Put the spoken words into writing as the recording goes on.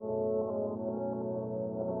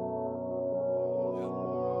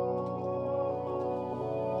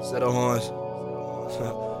Set of horns.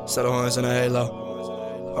 Set of horns in a halo.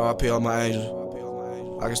 R.I.P. all my angels.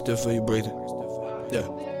 I can still feel you breathing. Yeah.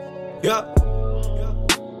 Yeah.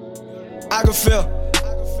 I can feel.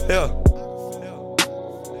 Yeah.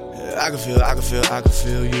 I can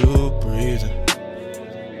feel you breathing.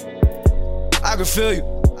 I can feel you.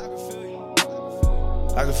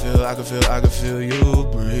 I can feel you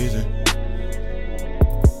breathing.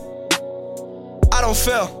 I don't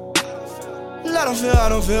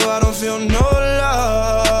feel no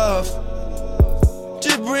love.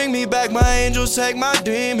 Just bring me back my angels, take my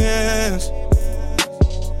demons.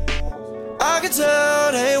 I can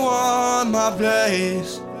tell they want my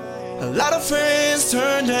place. A lot of friends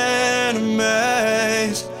turned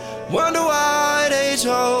enemies. Wonder why they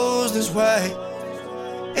chose this way.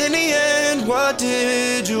 In the end, what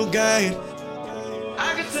did you gain?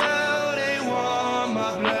 I can tell they want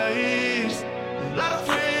my place. A lot of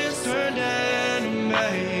friends turned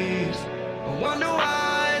enemies. I wonder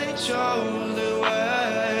why they chose the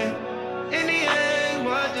way. In the end,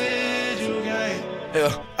 what did you gain?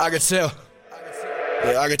 Yeah, I can tell.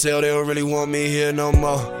 Yeah, I can tell they don't really want me here no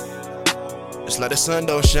more. It's like the sun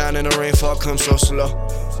don't shine and the rainfall comes so slow.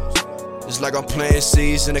 It's like I'm planting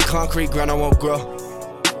seeds in the concrete ground I won't grow.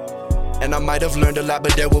 And I might have learned a lot,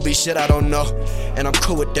 but there will be shit I don't know. And I'm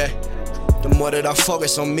cool with that. The more that I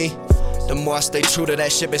focus on me, the more I stay true to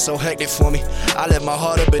that shit. Been so hectic for me. I left my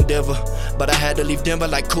heart up in Denver, but I had to leave Denver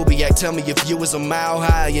like Kubiak. Tell me if you was a mile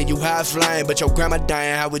high, yeah, you high flying, but your grandma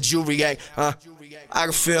dying, how would you react? I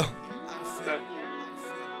can feel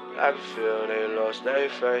they lost their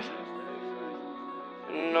faith.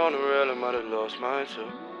 And on the real, I might have lost mine too.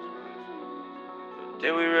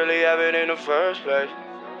 Did we really have it in the first place?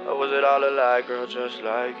 Or was it all a lie, girl, just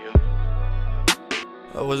like you?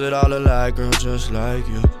 Or was it all a lie, girl, just like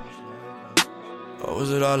you? Or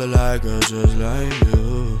was it all a lie, girl, just like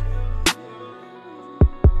you?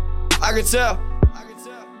 I can tell.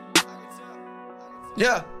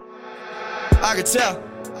 Yeah. I can tell.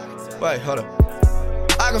 Wait, hold up.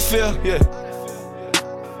 I can feel, yeah.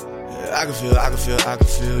 I can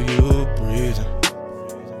feel you breathing.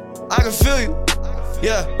 I can feel you,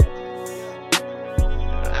 yeah.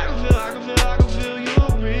 I can feel you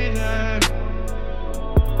breathing.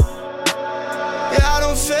 Yeah,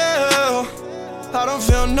 I don't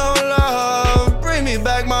feel no love. Bring me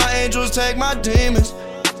back my angels, take my demons.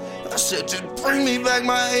 I said just bring me back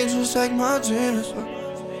my angels, take my demons.